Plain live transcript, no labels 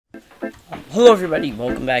Hello everybody,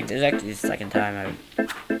 welcome back. This is actually the second time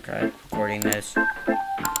I've tried recording this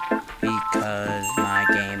because my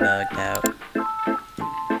game bugged out.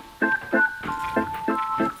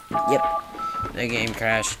 Yep, the game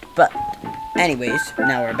crashed. But anyways,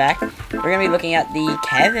 now we're back. We're gonna be looking at the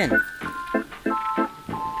Kevin.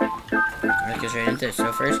 Let's get straight into it.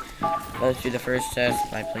 So first, let's do the first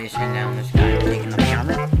test by placing down this guy and taking up the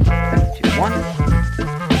armor. 3, 2, 1.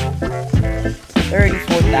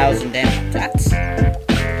 34,000 damage. That's...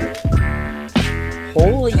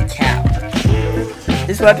 Holy cow.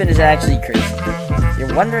 This weapon is actually crazy. If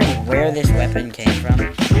you're wondering where this weapon came from,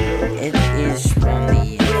 it is from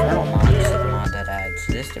the Infernal mod. This is the mod that adds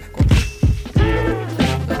this difficulty.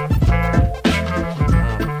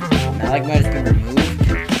 Malik mode has been removed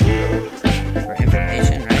for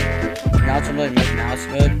information, right? And also mode with mouse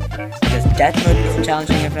mode. Because death mode is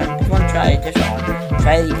challenging if you want to try it, just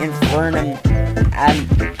try the Infernum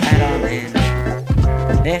add-on,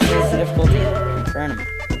 and this is the difficulty, Infernum.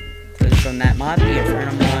 So it's from that mod, the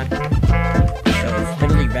Infernum mod. So it's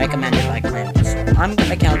literally recommended by Calamity. So I'm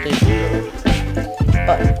gonna count it.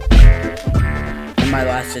 But in my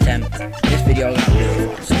last attempt, this video got really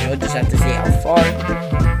far. So you'll just have to see how far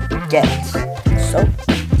it gets. So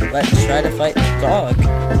let's try to fight the dog.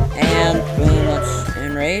 And boom, let's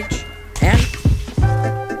enrage. And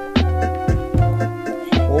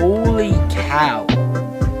holy cow.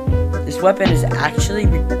 This weapon is actually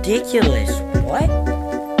ridiculous. What?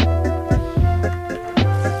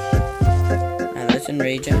 Now let's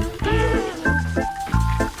enrage him.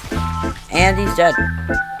 And he's dead.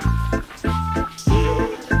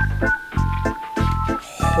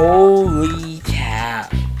 Holy cow.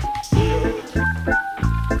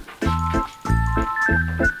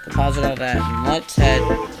 Deposit all that and let's head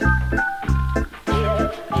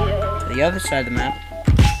to the other side of the map.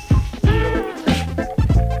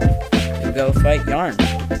 Go fight Yarn.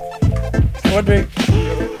 Wondering,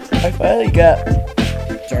 I finally got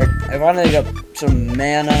some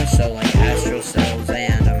mana, so like astral cells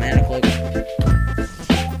and a mana cloak.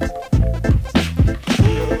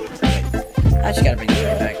 I just gotta bring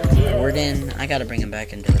him back. Gordon, I gotta bring him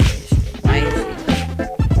back into the base. Why is he?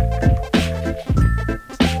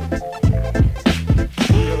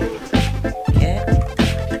 Get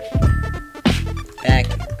back,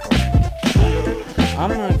 Gordon. I'm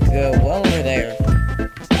gonna go well over there.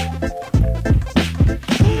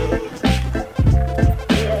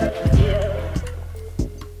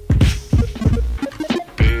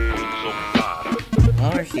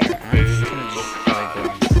 Over here, I'm just gonna destroy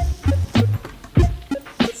Gordon.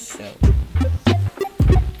 So,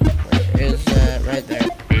 where is that? Right there.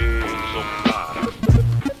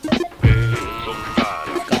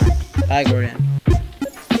 It's gone. Bye, Gordon.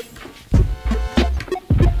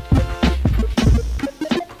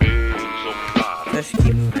 Just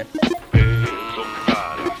keep moving.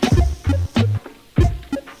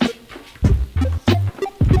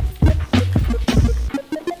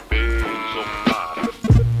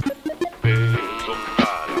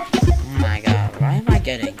 Oh my god, why am I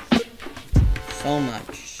getting so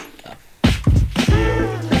much stuff?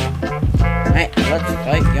 Alright, let's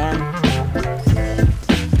fight Yarn.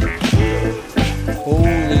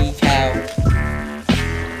 Holy cow.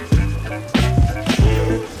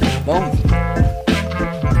 Boom.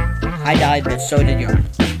 I died, but so did Yarn.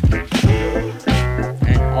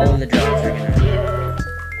 And all of the drops are gonna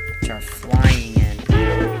start flying in.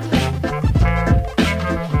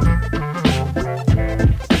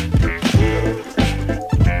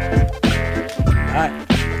 Alright.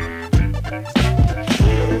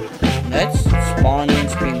 Let's spawn in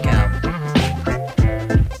Scream Cow.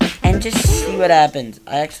 And just see what happens.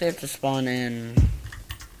 I actually have to spawn in...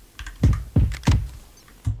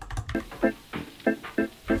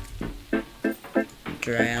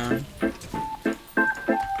 Drayon.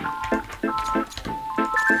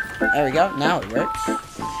 There we go, now it works.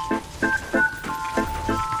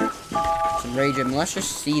 Let's enrage him. Let's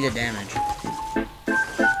just see the damage.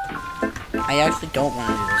 I actually don't want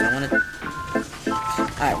to do this. I want to...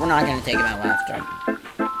 Alright, we're not going to take him out last time.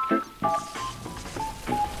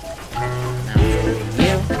 Now it's going to be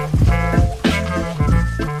you.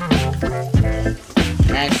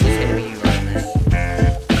 Actually, it's going to be you.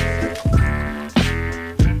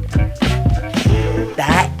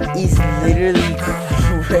 Is literally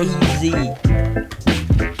crazy.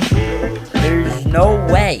 There's no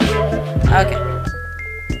way. Okay.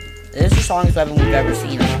 This is the strongest weapon we've ever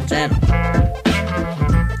seen on the channel.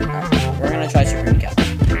 Alright, we're gonna try Supreme Cap.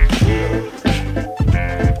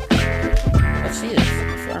 Let's see this.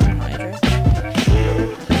 Infernal Hydra.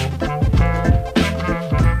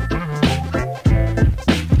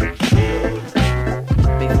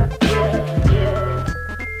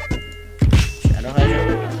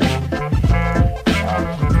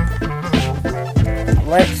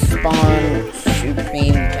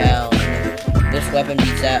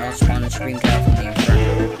 spawn a Scream Cow from the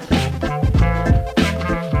Inferno.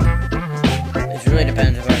 This really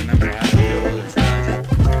depends if I remember how to do all this magic.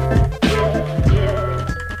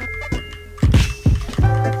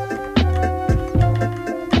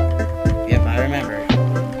 Yep, I remember.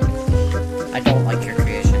 I don't like your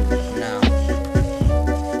creation. No.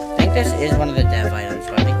 I think this is one of the dev items,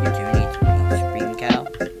 so I think you do need to beat Scream Cow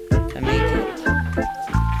to make it.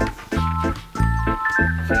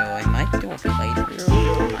 So I might do a playthrough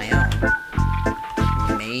on my own.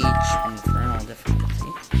 Mage Infernal difficulty.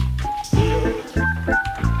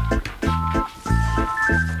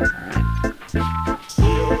 Alright.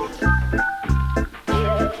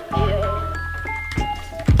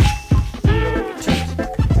 Jeez.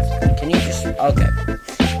 Can you just... Okay.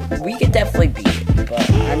 We could definitely beat it, but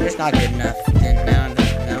I'm just not good enough. And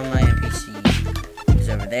now my NPC is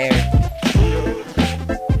over there.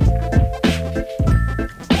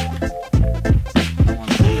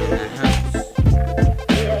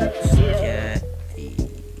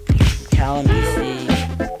 Calamity,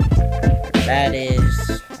 where that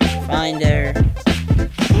is, find her,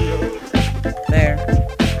 there,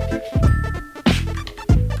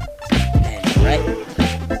 and right,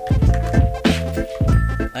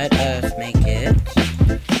 let us make it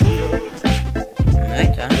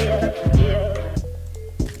nighttime,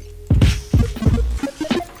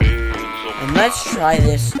 and let's try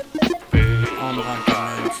this on the pumpkin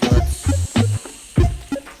moon. So let's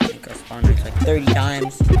make our spawn rates like 30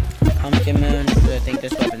 times. Pumpkin moon, because I think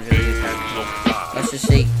this weapon's really used. Let's just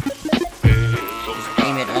see. Just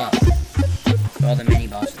aim it up. So all the mini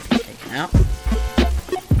bosses get taken out.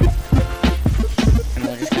 And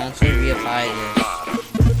we'll just constantly reapply this.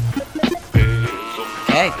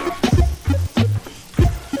 Okay.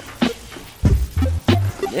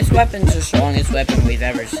 This weapon's the strongest weapon we've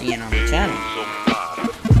ever seen on the channel.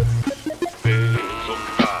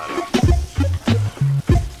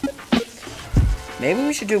 Maybe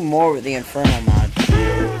we should do more with the Infernal mod.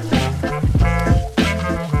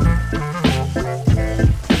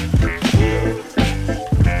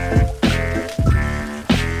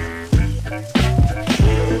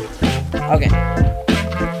 Okay.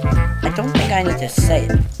 I don't think I need to say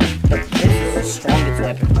it, but this is the strongest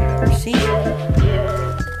weapon we've ever seen.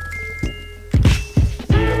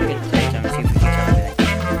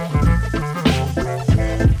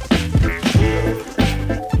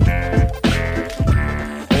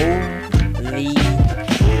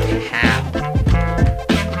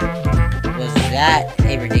 That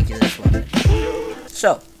a ridiculous weapon.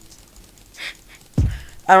 So,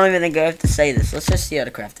 I don't even think I have to say this. Let's just see how to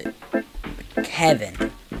craft it. Kevin.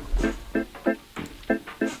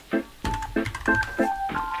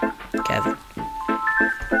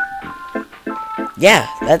 Yeah,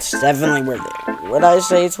 that's definitely worth it. Would I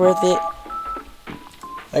say it's worth it?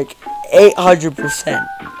 Like, 800%.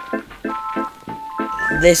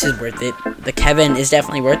 This is worth it. The Kevin is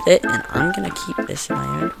definitely worth it, and I'm gonna keep this in my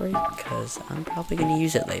inventory because I'm probably gonna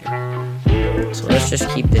use it later. So let's just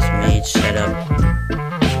keep this mage set up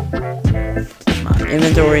in my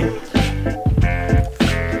inventory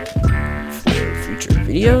for future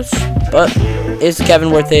videos. But is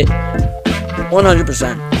Kevin worth it?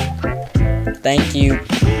 100%. Thank you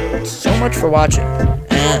so much for watching,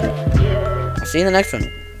 and I'll see you in the next one.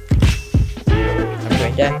 Have a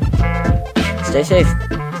great day. Stay safe.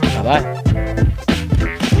 Bye-bye.